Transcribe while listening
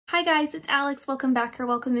Hi guys, it's Alex. Welcome back or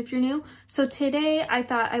welcome if you're new. So today I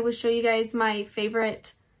thought I would show you guys my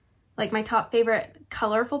favorite, like my top favorite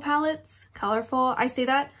colorful palettes. Colorful, I say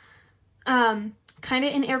that kind of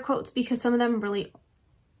in air quotes because some of them really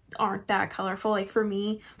aren't that colorful. Like for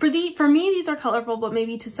me these are colorful, but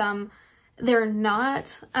maybe to some they're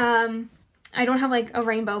not. I don't have like a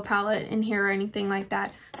rainbow palette in here or anything like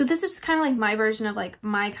that. So this is kind of like my version of like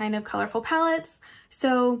my kind of colorful palettes.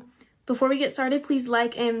 So before we get started, please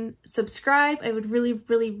like and subscribe. I would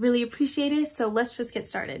really appreciate it. So let's just get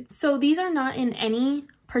started. So these are not in any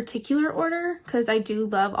particular order because I do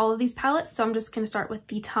love all of these palettes. So I'm just going to start with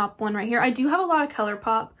the top one right here. I do have a lot of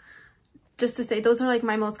ColourPop, just to say those are like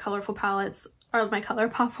my most colorful palettes, are my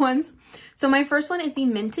ColourPop ones. So my first one is the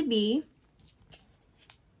Meant to Be.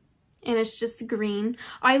 And it's just green.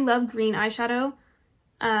 I love green eyeshadow.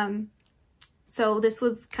 So this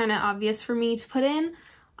was kind of obvious for me to put in.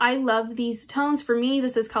 I love these tones. For me,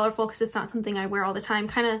 this is colorful because it's not something I wear all the time.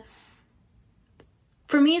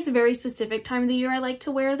 For me, it's a very specific time of the year I like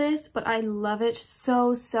to wear this, but I love it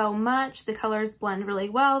so much. The colors blend really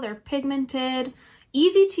well. They're pigmented,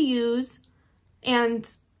 easy to use, and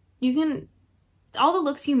you can, all the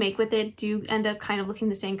looks you make with it do end up kind of looking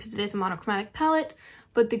the same because it is a monochromatic palette.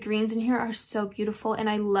 But the greens in here are so beautiful and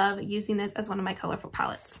I love using this as one of my colorful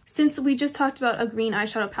palettes. Since we just talked about a green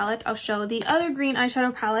eyeshadow palette, I'll show the other green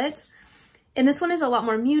eyeshadow palette. And this one is a lot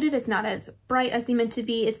more muted. It's not as bright as the Meant to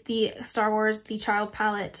Be. It's the Star Wars The Child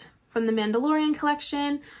palette from the Mandalorian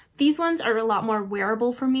collection. These ones are a lot more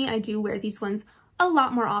wearable for me. I do wear these ones a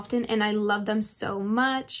lot more often and I love them so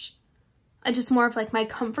much. I just more of like my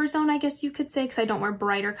comfort zone, I guess you could say, because I don't wear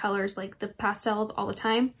brighter colors like the pastels all the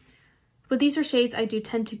time. But these are shades I do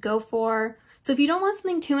tend to go for. So if you don't want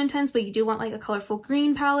something too intense, but you do want like a colorful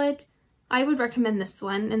green palette, I would recommend this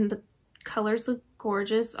one. And the colors look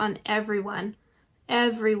gorgeous on everyone.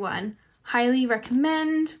 Everyone. Highly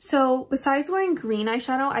recommend. So besides wearing green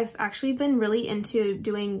eyeshadow, I've actually been really into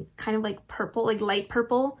doing kind of like purple, like light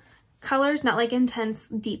purple colors, not like intense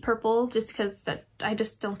deep purple, just because I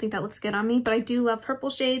just don't think that looks good on me. But I do love purple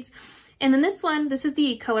shades. And then this one, this is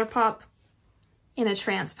the ColourPop in a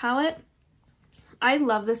Trance palette. I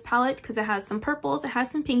love this palette because it has some purples, it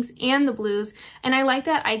has some pinks and the blues. And I like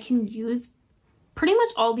that I can use pretty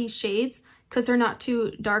much all these shades because they're not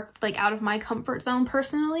too dark, like out of my comfort zone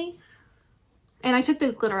personally. And I took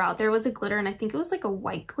the glitter out. There was a glitter and I think it was like a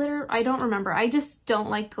white glitter. I don't remember. I just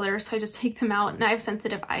don't like glitter, so I just take them out, and I have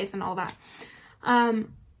sensitive eyes and all that.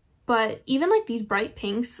 But even like these bright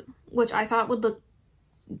pinks, which I thought would look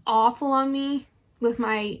awful on me with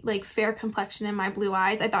my like fair complexion and my blue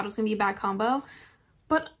eyes, I thought it was gonna be a bad combo.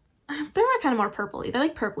 But they're kind of more purpley. They're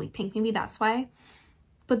like purpley pink, maybe that's why.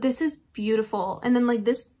 But this is beautiful. And then like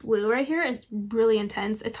this blue right here is really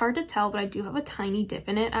intense. It's hard to tell, but I do have a tiny dip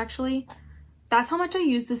in it actually. That's how much I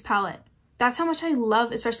use this palette. That's how much I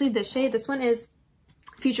love, especially this shade. This one is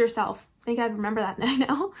Future Self. I think I'd remember that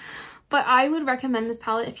now. But I would recommend this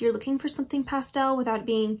palette if you're looking for something pastel without it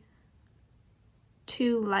being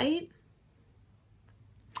too light.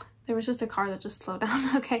 There was just a car that just slowed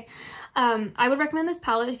down. Okay. I would recommend this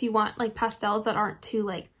palette if you want like pastels that aren't too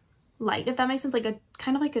like light, if that makes sense, like a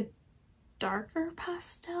kind of like a darker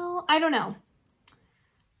pastel. I don't know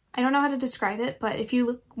how to describe it, but if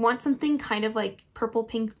you want something kind of like purple,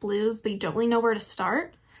 pink, blues, but you don't really know where to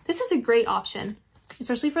start, this is a great option,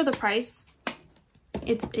 especially for the price.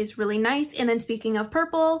 It is really nice. And then speaking of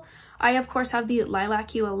purple, I of course have the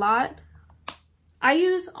Lilac You a lot. I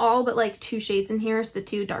use all but like two shades in here, so the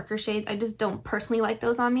two darker shades. I just don't personally like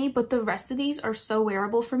those on me, but the rest of these are so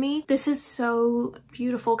wearable for me. This is so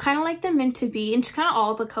beautiful, kind of like the Meant to Be, and just kind of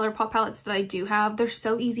all the ColourPop palettes that I do have. They're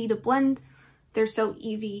so easy to blend. They're so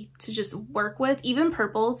easy to just work with. Even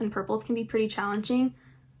purples, and purples can be pretty challenging.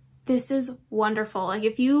 This is wonderful. Like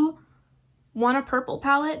if you want a purple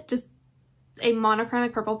palette, just a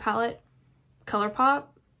monochromatic purple palette, ColourPop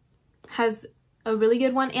has a really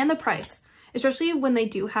good one, and the price. Especially when they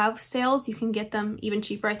do have sales, you can get them even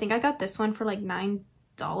cheaper. I think I got this one for like $9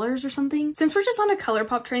 or something. Since we're just on a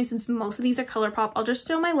ColourPop train, since most of these are ColourPop, I'll just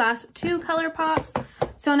show my last two ColourPops.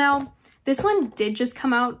 So now, this one did just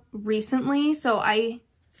come out recently, so I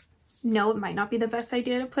know it might not be the best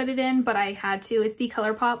idea to put it in, but I had to. It's the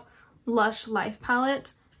ColourPop Lush Life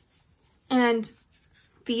palette. And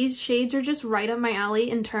these shades are just right up my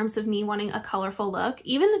alley in terms of me wanting a colorful look.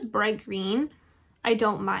 Even this bright green, I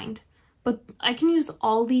don't mind. But I can use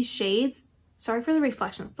all these shades. Sorry for the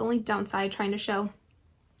reflections, the only downside trying to show.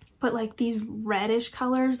 But like these reddish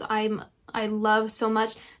colors, I love so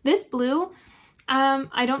much. This blue,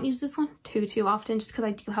 I don't use this one too often just because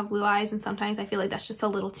I do have blue eyes and sometimes I feel like that's just a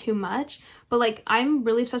little too much. But like I'm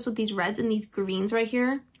really obsessed with these reds and these greens right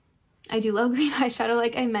here. I do love green eyeshadow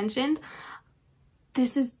like I mentioned.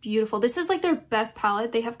 This is beautiful. This is like their best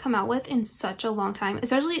palette they have come out with in such a long time.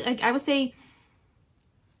 Especially like I would say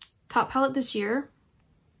top palette this year.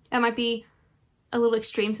 That might be a little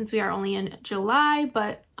extreme since we are only in July,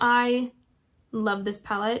 but I love this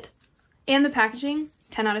palette. And the packaging,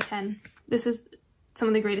 10 out of 10. This is some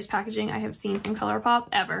of the greatest packaging I have seen from ColourPop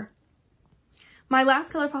ever. My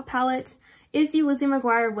last ColourPop palette is the Lizzie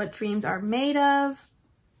McGuire What Dreams Are Made Of.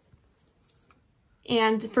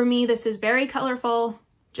 And for me, this is very colorful,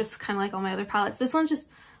 just kind of like all my other palettes. This one's just,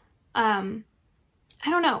 I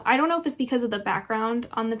don't know. I don't know if it's because of the background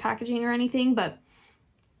on the packaging or anything, but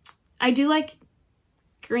I do like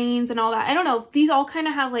greens and all that. I don't know. These all kind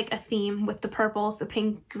of have like a theme with the purples, the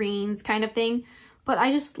pink, greens kind of thing. But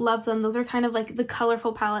I just love them. Those are kind of like the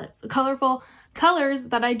colorful palettes, colorful colors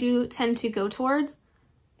that I do tend to go towards.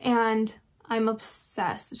 And I'm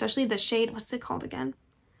obsessed, especially the shade. What's it called again?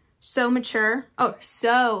 So Mature. Oh,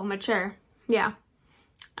 So Mature. Yeah.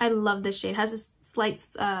 I love this shade. It has a slight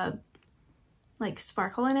like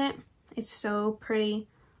sparkle in it. It's so pretty.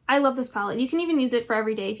 I love this palette. You can even use it for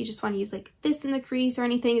every day if you just want to use like this in the crease or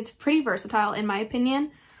anything. It's pretty versatile in my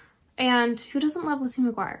opinion. And who doesn't love Lizzie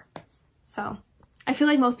McGuire? So I feel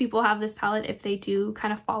like most people have this palette if they do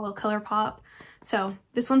kind of follow ColourPop. So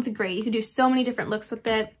this one's great. You can do so many different looks with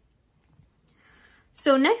it.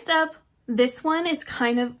 So next up, this one is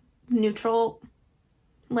kind of neutral,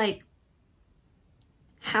 like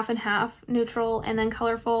half and half neutral and then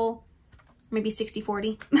colorful, maybe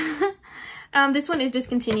 60-40. This one is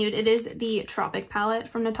discontinued. It is the Tropic palette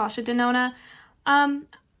from Natasha Denona.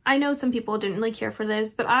 I know some people didn't really care for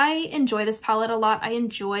this, but I enjoy this palette a lot. I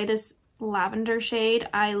enjoy this lavender shade.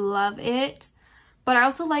 I love it. But I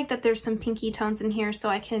also like that there's some pinky tones in here so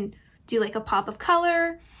I can do like a pop of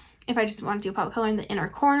color if I just want to do a pop of color in the inner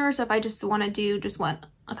corners. If I just want to do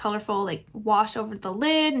a colorful like wash over the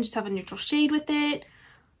lid and just have a neutral shade with it.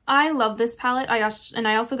 I love this palette. I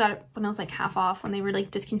also got it when I was like half off when they were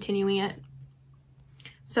like discontinuing it.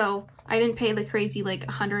 So I didn't pay the crazy like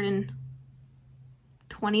 $129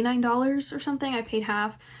 or something. I paid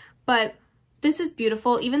half. But this is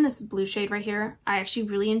beautiful. Even this blue shade right here, I actually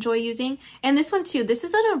really enjoy using. And this one too, this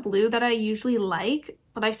isn't a blue that I usually like,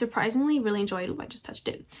 but I surprisingly really enjoy it. Ooh, I just touched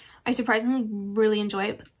it. I surprisingly really enjoy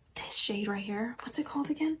it. But this shade right here, what's it called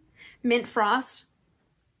again? Mint Frost.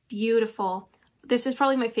 Beautiful. This is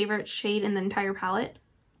probably my favorite shade in the entire palette.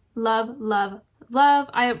 Love, love, love.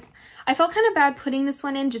 I felt kind of bad putting this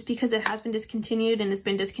one in just because it has been discontinued and it's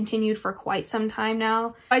been discontinued for quite some time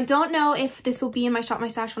now. I don't know if this will be in my Shop My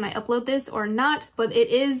Stash when I upload this or not, but it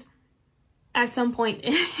is at some point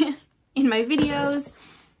in my videos.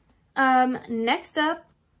 Next up,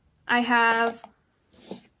 I have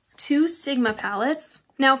two Sigma palettes.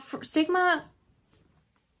 Now, Sigma,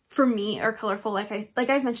 for me, are colorful, like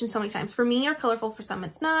I've mentioned so many times. For me, are colorful, for some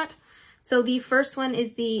it's not. So the first one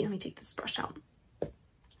is the, let me take this brush out,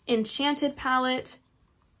 Enchanted palette.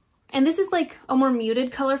 And this is like a more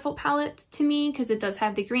muted colorful palette to me because it does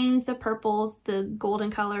have the greens, the purples, the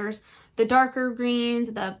golden colors, the darker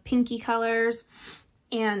greens, the pinky colors,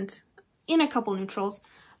 and in a couple neutrals.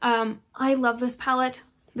 I love this palette.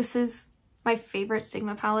 This is my favorite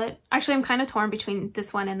Sigma palette. Actually, I'm kind of torn between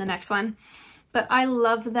this one and the next one, but I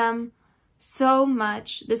love them so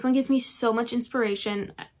much. This one gives me so much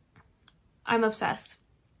inspiration. I'm obsessed.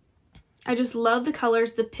 I just love the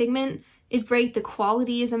colors. The pigment is great. The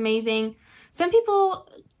quality is amazing. Some people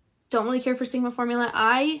don't really care for Sigma formula.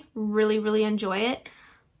 I really, really enjoy it.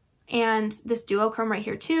 And this duochrome right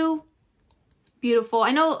here too, beautiful.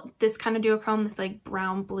 I know this kind of duochrome that's like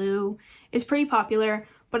brown blue is pretty popular,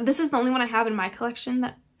 but this is the only one I have in my collection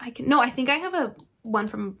that I can, no, I think I have one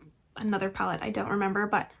from another palette. I don't remember,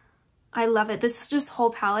 but I love it. This is just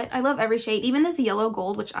whole palette. I love every shade, even this yellow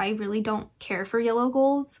gold, which I really don't care for yellow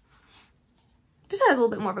golds. This has a little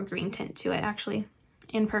bit more of a green tint to it actually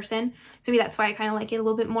in person. So maybe that's why I kind of like it a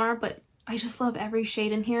little bit more, but I just love every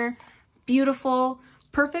shade in here. Beautiful,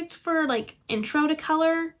 perfect for like intro to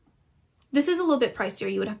color. This is a little bit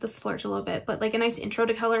pricier. You would have to splurge a little bit, but like a nice intro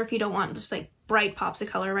to color if you don't want just like bright pops of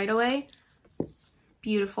color right away.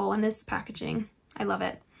 Beautiful. And this packaging, I love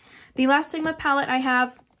it. The last Sigma palette I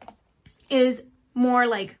have is more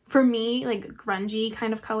like, for me, like grungy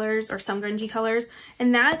kind of colors or some grungy colors.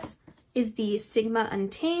 And that is the Sigma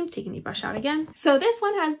Untamed, taking the brush out again. So this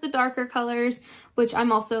one has the darker colors, which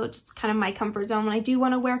I'm also just kind of my comfort zone when I do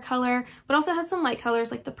want to wear color, but also has some light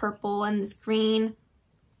colors like the purple and this green.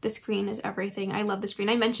 This green is everything. I love this green.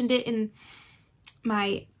 I mentioned it in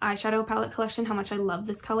my eyeshadow palette collection, how much I love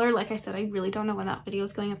this color. Like I said, I really don't know when that video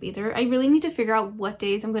is going up either. I really need to figure out what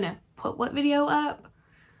days I'm gonna put what video up.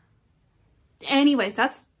 Anyways,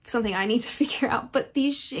 that's something I need to figure out. But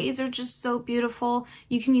these shades are just so beautiful.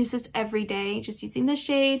 You can use this every day, just using this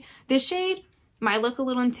shade. This shade might look a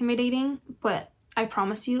little intimidating, but I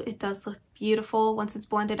promise you it does look beautiful once it's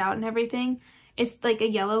blended out and everything. It's like a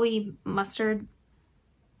yellowy mustard,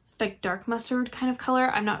 like dark mustard kind of color.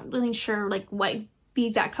 I'm not really sure like what the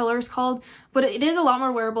exact color is called, but it is a lot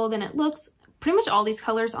more wearable than it looks. Pretty much all these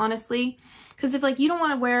colors, honestly, because if like you don't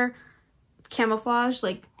want to wear camouflage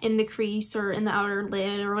like in the crease or in the outer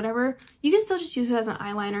lid or whatever, you can still just use it as an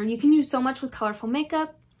eyeliner. You can use so much with colorful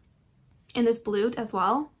makeup. In this blue as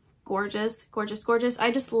well. Gorgeous, gorgeous, gorgeous.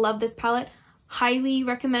 I just love this palette. Highly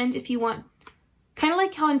recommend if you want, kind of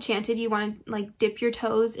like how Enchanted, you want to like dip your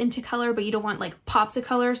toes into color, but you don't want like pops of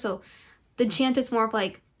color. So the Enchanted is more of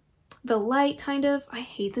like the light kind of, I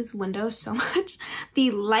hate this window so much.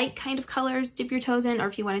 The light kind of colors, dip your toes in, or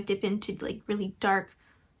if you want to dip into like really dark,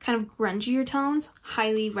 kind of grungier tones,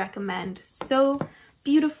 highly recommend. So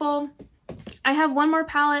beautiful. I have one more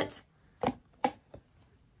palette,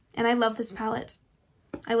 and I love this palette.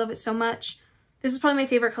 I love it so much. This is probably my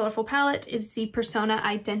favorite colorful palette. It's the Persona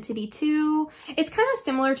Identity 2. It's kind of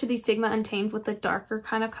similar to the Sigma Untamed with the darker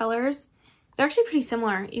kind of colors. They're actually pretty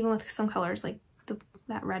similar, even with some colors like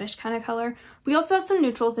that reddish kind of color. We also have some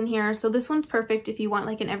neutrals in here, so this one's perfect if you want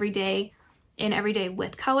like an everyday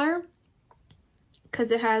with color,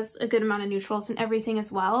 because it has a good amount of neutrals and everything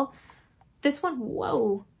as well. This one,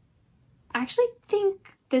 whoa. I actually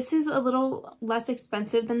think this is a little less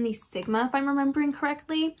expensive than the Sigma, if I'm remembering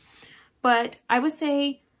correctly. But I would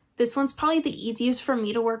say this one's probably the easiest for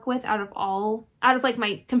me to work with out of like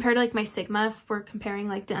my, compared to like my Sigma, if we're comparing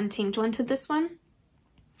like the Untamed one to this one.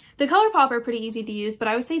 The ColourPop are pretty easy to use, but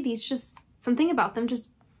I would say these just, something about them just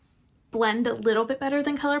blend a little bit better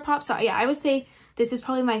than ColourPop. So yeah, I would say this is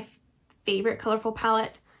probably my favorite colorful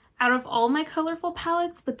palette out of all my colorful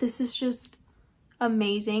palettes, but this is just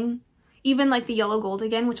amazing. Even like the yellow gold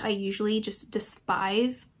again, which I usually just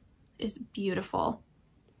despise, is beautiful.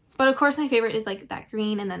 But of course my favorite is like that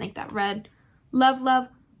green and then like that red. Love, love,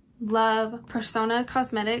 love. Persona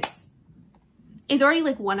Cosmetics is already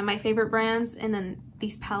like one of my favorite brands, and then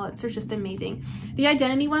these palettes are just amazing. The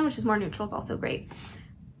Identity one, which is more neutral, is also great.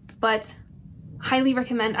 But highly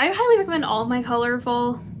recommend. I highly recommend all of my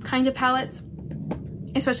colorful kind of palettes,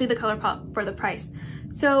 especially the ColourPop for the price.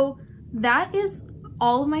 So that is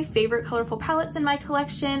all of my favorite colorful palettes in my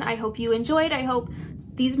collection. I hope you enjoyed. I hope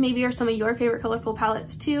these maybe are some of your favorite colorful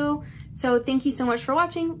palettes too. So thank you so much for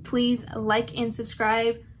watching. Please like and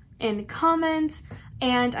subscribe and comment,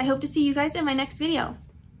 and I hope to see you guys in my next video.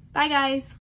 Bye guys.